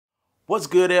What's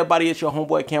good, everybody? It's your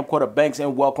homeboy Camcorder Banks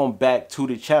and welcome back to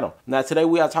the channel. Now today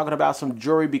we are talking about some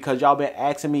jewelry because y'all been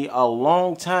asking me a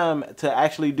long time to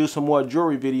actually do some more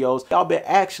jewelry videos. Y'all been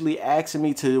actually asking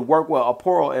me to work with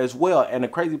Aporro as well, and the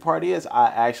crazy part is I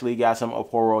actually got some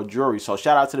Aporro jewelry. So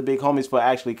shout out to the big homies for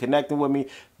actually connecting with me.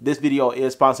 This video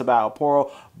is sponsored by Aporro,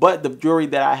 but the jewelry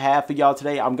that I have for y'all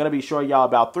today, I'm going to be showing y'all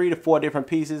about 3 to 4 different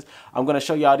pieces. I'm going to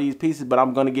show y'all these pieces, but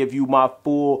I'm going to give you my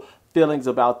full feelings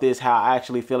about this, how I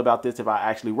actually feel about this, if I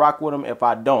actually rock with them, if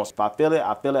I don't. If I feel it,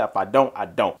 I feel it. If I don't, I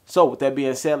don't. So with that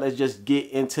being said, let's just get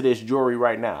into this jewelry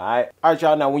right now. All right,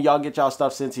 y'all. Now when y'all get y'all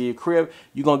stuff sent to your crib,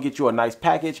 you're gonna get you a nice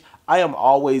package. I am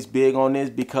always big on this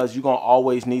because you're gonna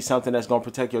always need something that's gonna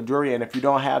protect your jewelry, and if you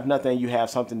don't have nothing, you have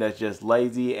something that's just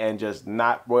lazy and just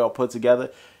not well put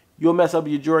together, you'll mess up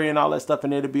your jewelry and all that stuff,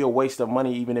 and it'll be a waste of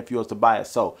money even if you was to buy it.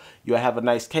 So you'll have a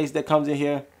nice case that comes in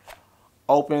here,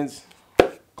 opens,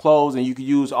 close, and you can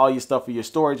use all your stuff for your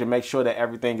storage and make sure that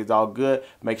everything is all good.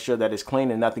 Make sure that it's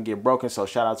clean and nothing get broken. So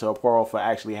shout out to Aporro for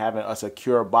actually having a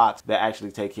secure box that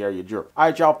actually take care of your jewelry. All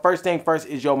right, y'all, first thing first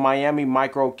is your Miami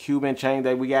micro Cuban chain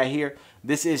that we got here.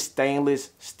 This is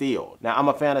stainless steel. Now, I'm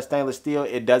a fan of stainless steel.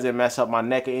 It doesn't mess up my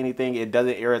neck or anything. It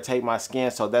doesn't irritate my skin.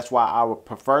 So that's why I would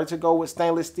prefer to go with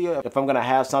stainless steel if I'm going to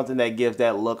have something that gives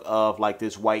that look of like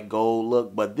this white gold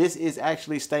look. But this is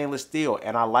actually stainless steel,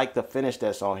 and I like the finish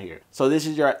that's on here. So this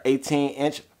is your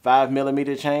 18-inch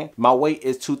 5mm chain. My weight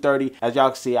is 230. As y'all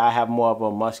can see, I have more of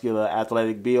a muscular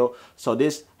athletic build. So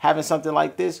this, having something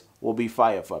like this, will be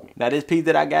fire for me. Now this piece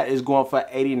that I got is going for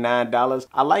 $89.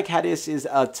 I like how this is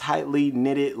a tightly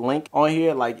knitted link on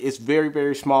here. Like, it's very,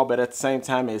 very small, but at the same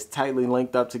time it's tightly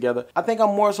linked up together. I think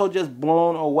I'm more so just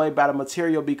blown away by the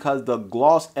material because the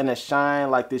gloss and the shine,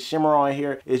 like this shimmer on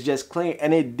here, is just clean,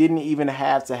 and it didn't even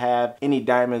have to have any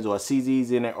diamonds or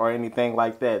CZs in it or anything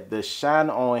like that. The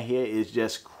shine on here is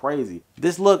just crazy.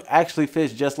 This look actually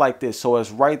fits just like this, so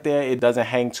it's right there. It doesn't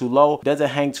hang too low, doesn't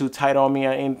hang too tight on me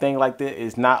or anything like that.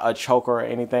 It's not a choker or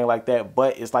anything like that,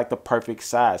 but it's like the perfect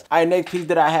size. All right, next piece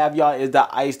that I have, y'all, is the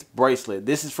iced bracelet.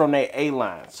 This is from their A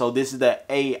line, so this is the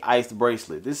A iced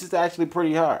bracelet. This is actually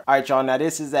pretty hard. All right, y'all, now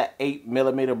this is that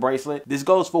 8mm bracelet. This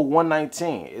goes for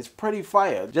 $119. It's pretty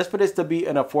fire. Just for this to be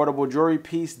an affordable jewelry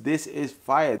piece, this is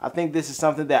fire. I think this is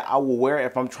something that I will wear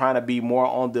if I'm trying to be more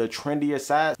on the trendier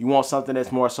side. You want something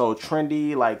that's more so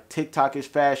trendy, like TikTokish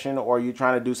fashion, or you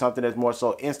trying to do something that's more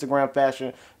so Instagram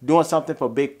fashion, doing something for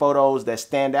big photos that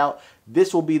stand out.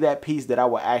 This will be that piece that I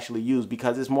will actually use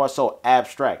because it's more so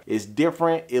abstract. It's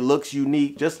different. It looks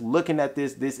unique. Just looking at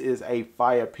this, this is a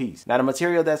fire piece. Now the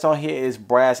material that's on here is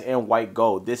brass and white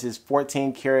gold. This is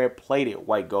 14 karat plated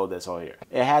white gold that's on here.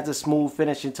 It has a smooth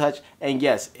finishing touch, and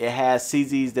yes, it has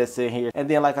CZs that's in here. And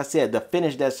then, like I said, the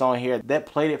finish that's on here, that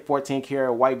plated 14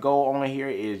 karat white gold on here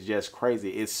is just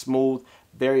crazy. It's smooth,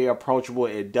 very approachable.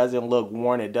 It doesn't look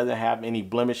worn. It doesn't have any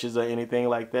blemishes or anything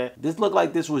like that. This looked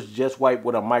like this was just wiped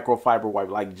with a microfiber wipe,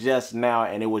 like just now,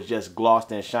 and it was just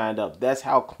glossed and shined up. That's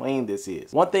how clean this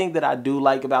is. One thing that I do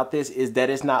like about this is that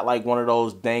it's not like one of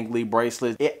those dangly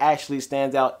bracelets. It actually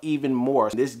stands out even more.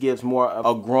 This gives more of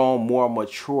a grown, more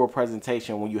mature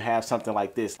presentation when you have something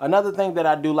like this. Another thing that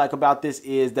I do like about this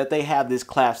is that they have this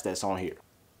clasp that's on here.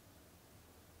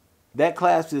 That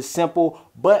clasp is simple,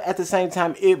 but at the same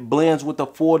time, it blends with the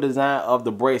full design of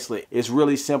the bracelet. It's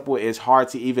really simple. It's hard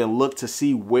to even look to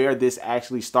see where this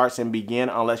actually starts and begin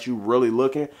unless you're really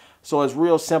looking. So it's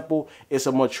real simple. It's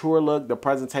a mature look. The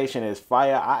presentation is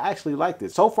fire. I actually like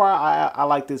this. So far, I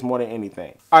like this more than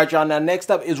anything. All right, y'all. Now,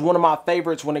 next up is one of my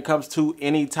favorites when it comes to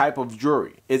any type of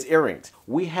jewelry. It's earrings.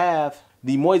 We have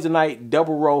the Moissanite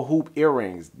double row hoop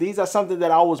earrings. These are something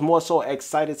that I was more so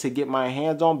excited to get my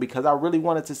hands on because I really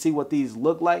wanted to see what these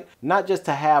look like. Not just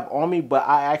to have on me, but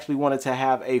I actually wanted to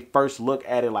have a first look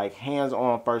at it, like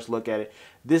hands-on first look at it.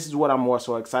 This is what I'm more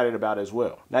so excited about as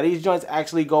well. Now these joints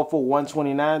actually go for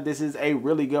 $129. This is a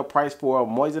really good price for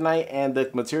Moissanite and the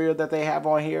material that they have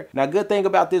on here. Now, good thing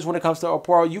about this when it comes to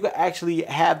Aporro, you can actually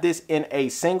have this in a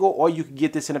single, or you can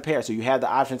get this in a pair. So you have the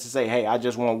option to say, hey, I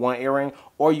just want one earring,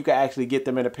 or you can actually get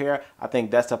them in a pair. I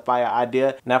think that's a fire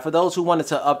idea. Now, for those who wanted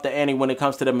to up the ante when it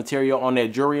comes to the material on their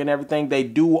jewelry and everything, they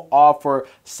do offer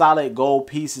solid gold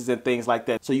pieces and things like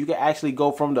that. So you can actually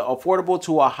go from the affordable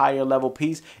to a higher level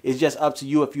piece. It's just up to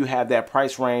you if you have that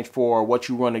price range for what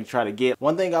you want to try to get.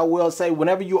 One thing I will say,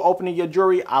 whenever you opening your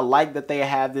jewelry, I like that they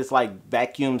have this like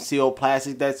vacuum sealed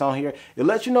plastic that's on here. It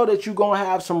lets you know that you're gonna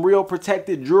have some real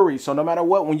protected jewelry. So no matter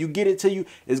what, when you get it to you,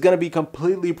 it's gonna be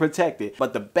completely protected.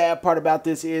 But the bad part about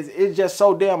this is it's just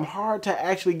so damn hard to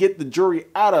actually get the jewelry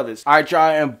out of it. All right, y'all,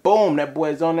 and boom, that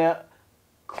boy's on there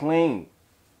clean.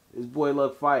 This boy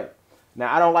look fire.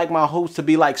 Now, I don't like my hoops to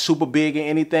be like super big or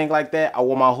anything like that. I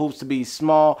want my hoops to be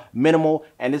small, minimal,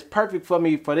 and it's perfect for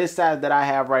me for this size that I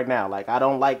have right now. Like, I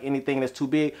don't like anything that's too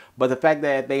big, but the fact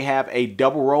that they have a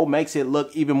double row makes it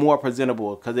look even more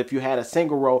presentable, because if you had a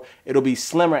single row, it'll be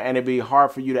slimmer and it'd be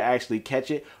hard for you to actually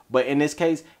catch it. But in this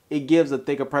case, it gives a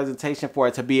thicker presentation for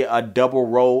it to be a double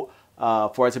row.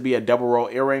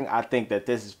 Earring. I think that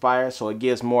this is fire, so it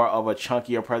gives more of a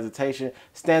chunkier presentation,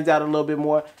 stands out a little bit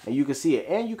more, and you can see it,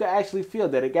 and you can actually feel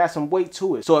that it got some weight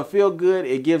to it, so it feels good.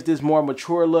 It gives this more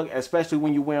mature look, especially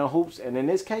when you're wearing hoops, and in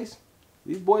this case,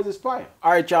 these boys is fire.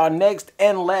 All right, y'all, next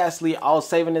and lastly, I was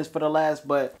saving this for the last,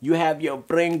 but you have your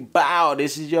bring bow.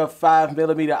 This is your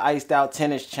 5mm iced out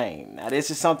tennis chain. Now,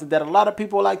 this is something that a lot of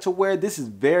people like to wear. This is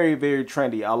very, very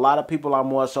trendy. A lot of people are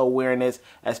more so wearing this,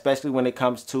 especially when it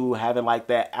comes to having like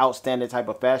that outstanding type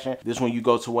of fashion. This one, you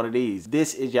go to one of these.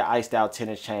 This is your iced out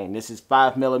tennis chain. This is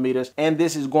 5mm, and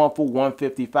this is going for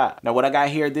 $155. Now, what I got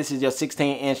here, this is your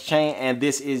 16-inch chain, and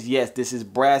this is, yes, this is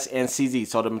brass and CZ.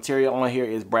 So the material on here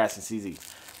is brass and CZ.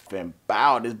 And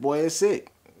bow, this boy is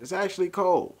sick. It's actually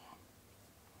cold.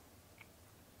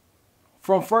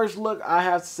 From first look, I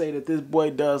have to say that this boy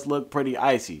does look pretty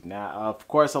icy. Now, of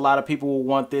course, a lot of people will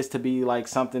want this to be like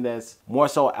something that's more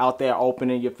so out there open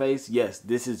in your face. Yes,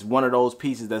 this is one of those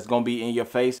pieces that's going to be in your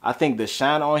face. I think the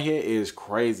shine on here is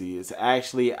crazy. It's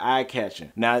actually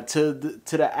eye-catching. Now, to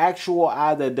the actual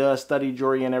eye that does study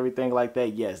jewelry and everything like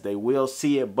that, yes, they will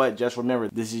see it. But just remember,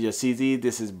 this is your CZ,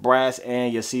 this is brass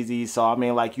and your CZ. So, I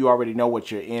mean, like, you already know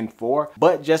what you're in for.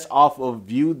 But just off of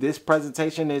view, this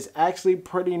presentation is actually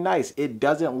pretty nice. It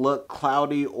doesn't look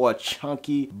cloudy or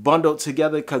chunky bundled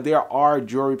together, because there are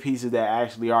jewelry pieces that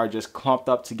actually are just clumped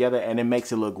up together, and it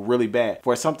makes it look really bad.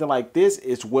 For something like this,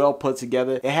 it's well put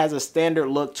together. It has a standard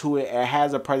look to it. It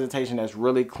has a presentation that's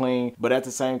really clean, but at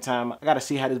the same time, I gotta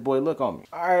see how this boy look on me.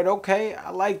 All right, okay,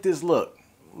 I like this look.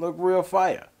 Look real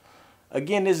fire.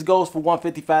 Again, this goes for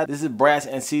 $155. This is brass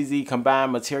and CZ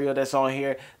combined material that's on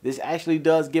here. This actually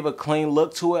does give a clean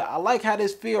look to it. I like how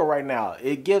this feels right now.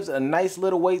 It gives a nice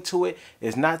little weight to it.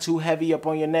 It's not too heavy up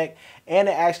on your neck, and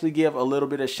it actually gives a little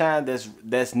bit of shine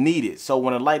that's needed. So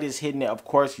when the light is hitting it, of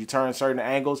course, you turn certain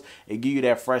angles, it gives you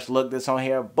that fresh look that's on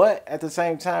here. But at the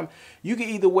same time, you can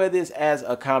either wear this as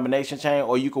a combination chain,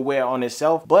 or you can wear it on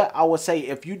itself. But I would say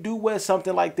if you do wear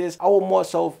something like this, I would more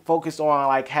so focus on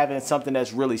like having something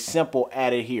that's really simple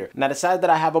added here. Now, the size that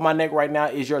I have on my neck right now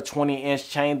is your 20-inch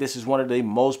chain. This is one of the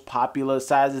most popular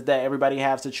sizes that everybody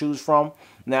has to choose from.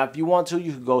 Now, if you want to,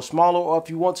 you can go smaller, or if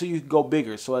you want to, you can go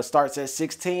bigger. So it starts at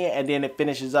 16 and then it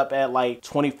finishes up at like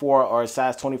 24 or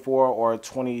size 24 or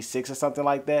 26 or something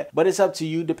like that. But it's up to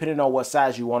you depending on what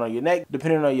size you want on your neck,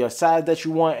 depending on your size that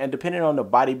you want, and depending on the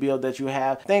body build that you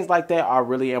have. Things like that are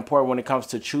really important when it comes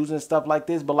to choosing stuff like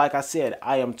this. But like I said,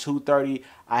 I am 230.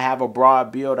 I have a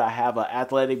broad build, I have an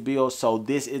athletic build, so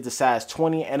this is the size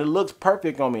 20, and it looks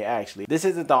perfect on me actually. This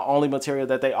isn't the only material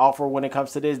that they offer when it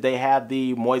comes to this. They have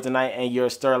the moissanite and your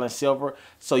sterling silver,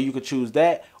 so you could choose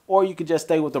that, or you could just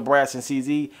stay with the brass and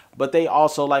CZ. But they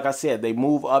also, like I said, they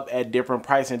move up at different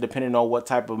pricing depending on what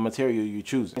type of material you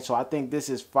choose. And so I think this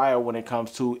is fire when it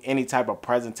comes to any type of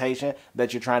presentation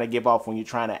that you're trying to give off when you're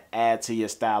trying to add to your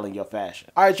style and your fashion.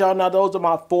 All right, y'all, now those are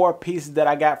my 4 pieces that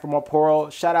I got from Aporro.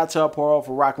 Shout out to Aporro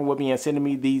for rocking with me and sending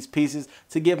me these pieces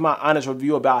to give my honest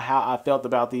review about how I felt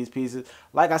about these pieces.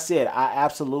 Like I said, I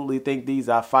absolutely think these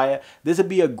are fire. This would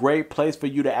be a great place for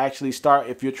you to actually start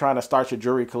if you're trying to start your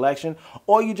jewelry collection,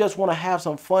 or you just want to have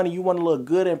some fun and you want to look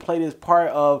good and play this part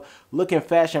of looking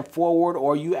fashion forward,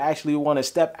 or you actually want to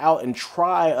step out and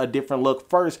try a different look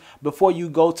first before you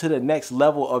go to the next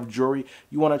level of jewelry.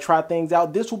 You want to try things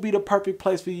out. This will be the perfect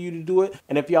place for you to do it.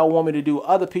 And if y'all want me to do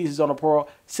other pieces on Aporro,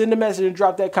 send a message and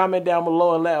drop that comment down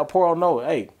below and let Aporro know,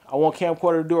 hey, I want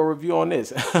Camcorder to do a review on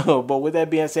this. But with that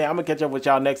being said, I'm going to catch up with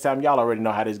y'all next time. Y'all already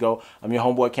know how this go. I'm your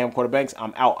homeboy Camcorder Banks.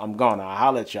 I'm out. I'm gone. I'll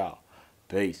holler at y'all.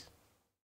 Peace.